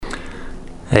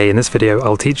In this video,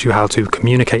 I'll teach you how to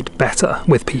communicate better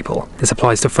with people. This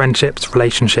applies to friendships,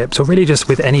 relationships, or really just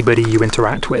with anybody you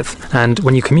interact with. And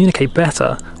when you communicate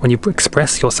better, when you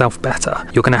express yourself better,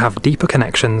 you're going to have deeper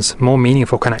connections, more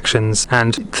meaningful connections,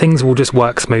 and things will just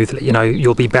work smoothly. You know,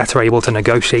 you'll be better able to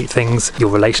negotiate things. Your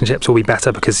relationships will be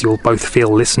better because you'll both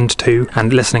feel listened to,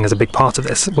 and listening is a big part of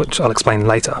this, which I'll explain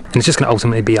later. And it's just going to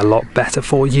ultimately be a lot better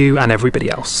for you and everybody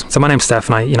else. So my name's Steph,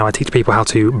 and I teach people how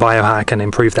to biohack and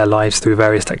improve their lives through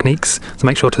various techniques. So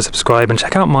make sure to subscribe and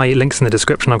check out my links in the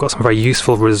description. I've got some very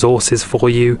useful resources for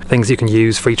you, things you can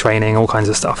use, free training, all kinds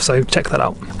of stuff. So check that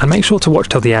out. And make sure to watch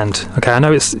till the end. Okay, I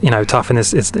know it's tough in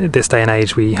this day and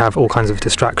age. We have all kinds of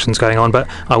distractions going on, but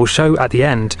I will show at the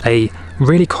end a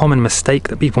really common mistake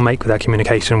that people make with their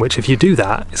communication, which if you do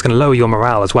that, it's going to lower your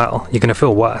morale as well. You're going to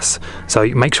feel worse. So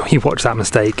make sure you watch that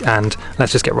mistake, and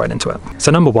let's just get right into it.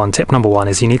 So tip number one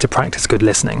is you need to practice good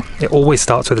listening. It always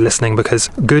starts with listening because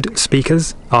good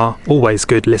speakers are always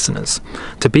good listeners.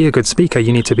 To be a good speaker,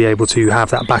 you need to be able to have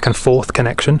that back and forth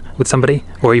connection with somebody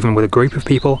or even with a group of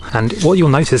people. And what you'll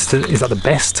notice is that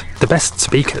the best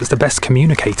speakers, the best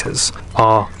communicators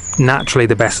are naturally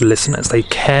the best listeners. They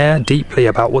care deeply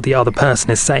about what the other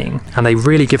person is saying, and they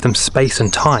really give them space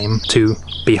and time to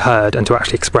be heard and to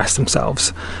actually express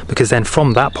themselves. Because then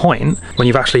from that point, when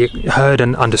you've actually heard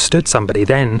and understood somebody,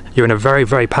 then you're in a very,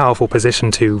 very powerful position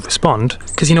to respond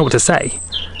because you know what to say.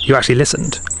 You actually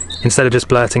listened, instead of just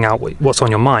blurting out what's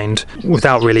on your mind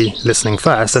without really listening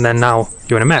first, and then now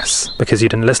you're in a mess because you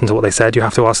didn't listen to what they said. You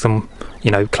have to ask them,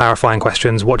 clarifying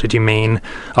questions. What did you mean?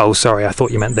 Oh, sorry, I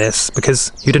thought you meant this,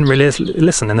 because you didn't really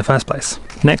listen in the first place.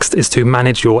 Next is to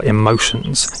manage your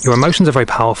emotions. Your emotions are very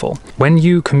powerful. When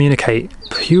you communicate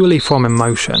purely from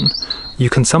emotion,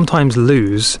 you can sometimes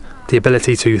lose the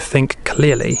ability to think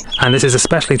clearly, and this is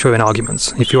especially true in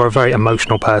arguments. If you're a very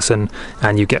emotional person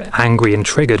and you get angry and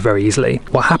triggered very easily,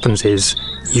 what happens is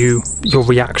you're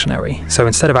reactionary. So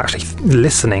instead of actually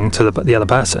listening to the other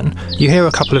person, you hear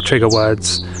a couple of trigger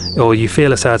words or you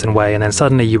feel a certain way, and then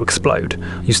suddenly you explode.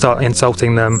 You start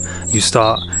insulting them, you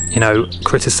start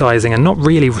criticizing and not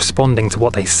really responding to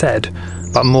what they said,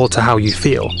 but more to how you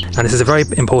feel. And this is a very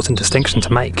important distinction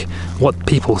to make. What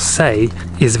people say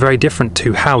is very different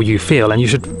to how you feel, and you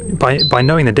should, by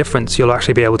knowing the difference, you'll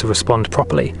actually be able to respond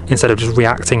properly instead of just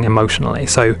reacting emotionally.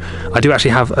 So I do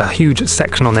actually have a huge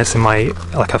section on this in my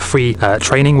a free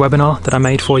training webinar that I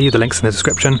made for you. The link's in the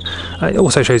description. It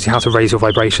also shows you how to raise your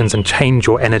vibrations and change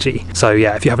your energy. So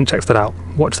yeah, if you haven't checked that out,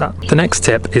 watch that. The next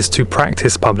tip is to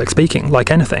practice public speaking.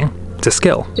 Like anything, it's a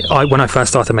skill. When I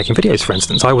first started making videos, for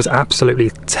instance, I was absolutely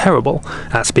terrible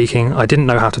at speaking. I didn't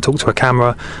know how to talk to a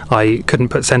camera. I couldn't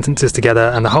put sentences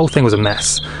together, and the whole thing was a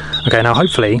mess. Okay, now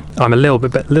hopefully I'm a little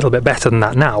bit better than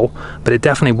that now, but it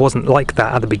definitely wasn't like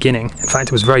that at the beginning. In fact,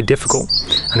 it was very difficult,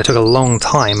 and it took a long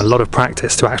time, a lot of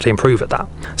practice to actually improve at that.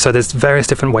 So there's various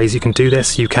different ways you can do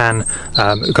this. You can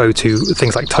go to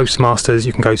things like Toastmasters.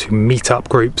 You can go to meetup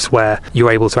groups where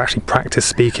you're able to actually practice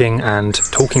speaking and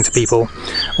talking to people,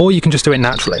 or you can just do it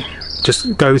naturally.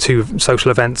 Just go to social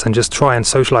events and just try and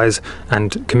socialize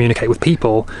and communicate with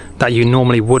people that you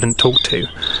normally wouldn't talk to.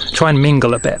 Try and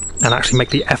mingle a bit and actually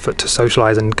make the effort to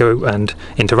socialize and go and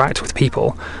interact with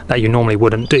people that you normally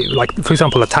wouldn't do. Like, for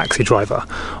example, a taxi driver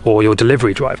or your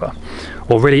delivery driver,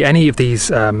 or really any of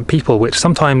these people which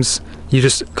sometimes you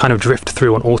just kind of drift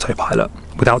through on autopilot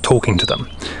without talking to them.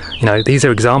 These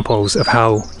are examples of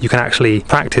how you can actually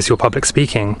practice your public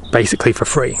speaking basically for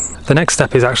free. The next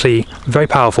step is actually very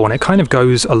powerful, and it kind of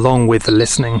goes along with the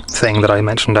listening thing that I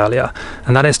mentioned earlier,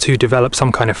 and that is to develop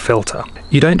some kind of filter.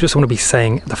 You don't just want to be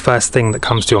saying the first thing that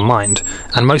comes to your mind,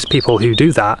 and most people who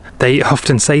do that, they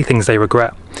often say things they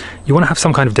regret. You want to have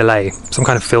some kind of delay, some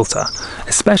kind of filter,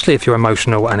 especially if you're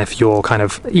emotional and if you're kind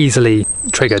of easily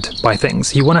triggered by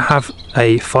things. You want to have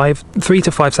a 3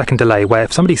 to 5 second delay where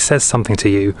if somebody says something to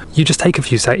you, you just take a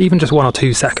few seconds, even just 1 or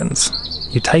 2 seconds.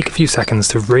 You take a few seconds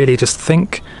to really just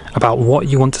think about what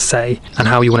you want to say and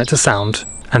how you want it to sound,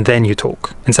 and then you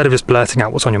talk, instead of just blurting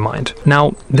out what's on your mind.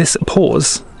 Now, this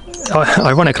pause,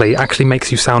 ironically, actually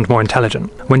makes you sound more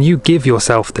intelligent. When you give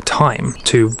yourself the time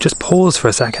to just pause for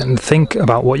a second and think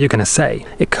about what you're going to say,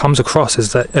 it comes across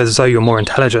as though you're more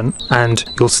intelligent, and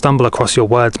you'll stumble across your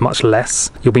words much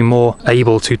less. You'll be more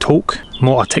able to talk,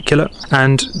 more articulate,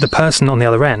 and the person on the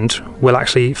other end will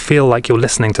actually feel like you're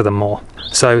listening to them more.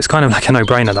 So it's kind of like a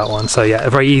no-brainer, that one. So yeah,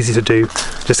 very easy to do.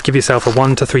 Just give yourself a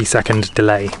 1 to 3 second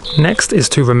delay. Next is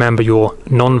to remember your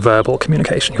non-verbal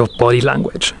communication, your body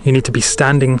language. You need to be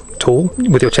standing tall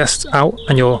with your chest out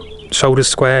and your shoulders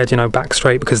squared, back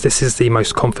straight, because this is the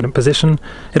most confident position.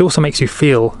 It also makes you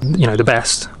feel, the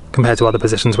best compared to other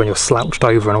positions when you're slouched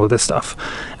over and all this stuff,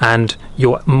 and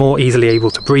you're more easily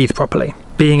able to breathe properly.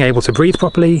 Being able to breathe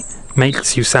properly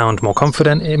makes you sound more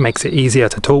confident, it makes it easier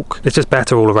to talk, it's just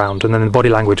better all around. And then the body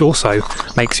language also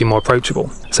makes you more approachable,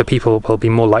 so people will be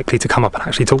more likely to come up and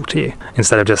actually talk to you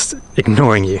instead of just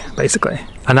ignoring you, basically.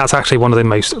 And that's actually one of the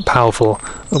most powerful,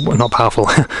 well, not powerful,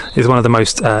 is one of the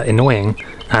most annoying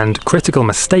and critical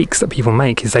mistakes that people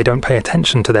make, is they don't pay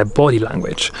attention to their body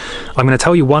language. I'm going to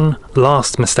tell you one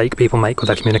last mistake people make with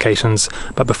their communications,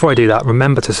 but before I do that,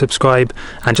 remember to subscribe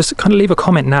and just kind of leave a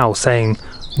comment now saying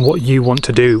what you want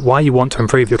to do, why you want to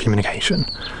improve your communication,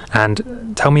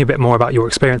 and tell me a bit more about your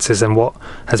experiences and what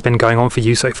has been going on for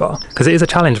you so far, because it is a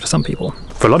challenge for some people.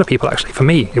 For a lot of people, actually. For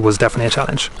me, it was definitely a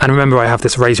challenge. And remember, I have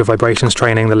this Raise Your Vibrations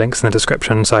training, the link's in the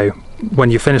description, so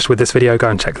when you're finished with this video, go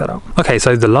and check that out. Okay,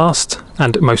 so the last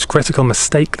and most critical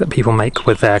mistake that people make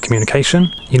with their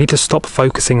communication, you need to stop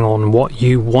focusing on what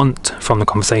you want from the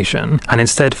conversation and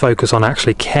instead focus on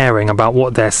actually caring about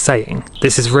what they're saying.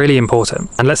 This is really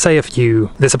important. And let's say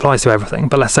this applies to everything,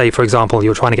 but let's say, for example,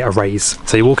 you're trying to get a raise.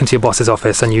 So you walk into your boss's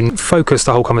office and you focus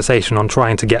the whole conversation on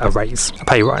trying to get a raise, a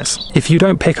pay rise. If you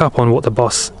don't pick up on what the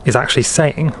boss is actually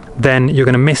saying, then you're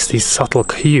going to miss these subtle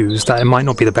cues that it might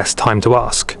not be the best time to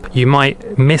ask. You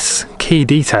might miss key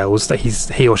details that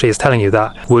he or she is telling you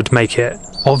that would make it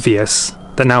obvious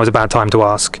that now is a bad time to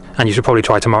ask and you should probably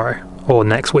try tomorrow or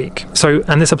next week. So,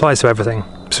 and this applies to everything,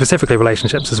 specifically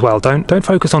relationships as well. Don't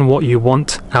focus on what you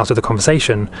want out of the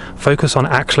conversation, focus on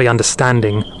actually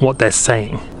understanding what they're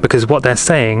saying, because what they're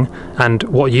saying and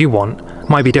what you want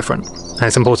might be different, and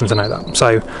it's important to know that.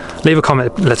 So leave a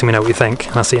comment letting me know what you think,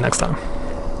 and I'll see you next time.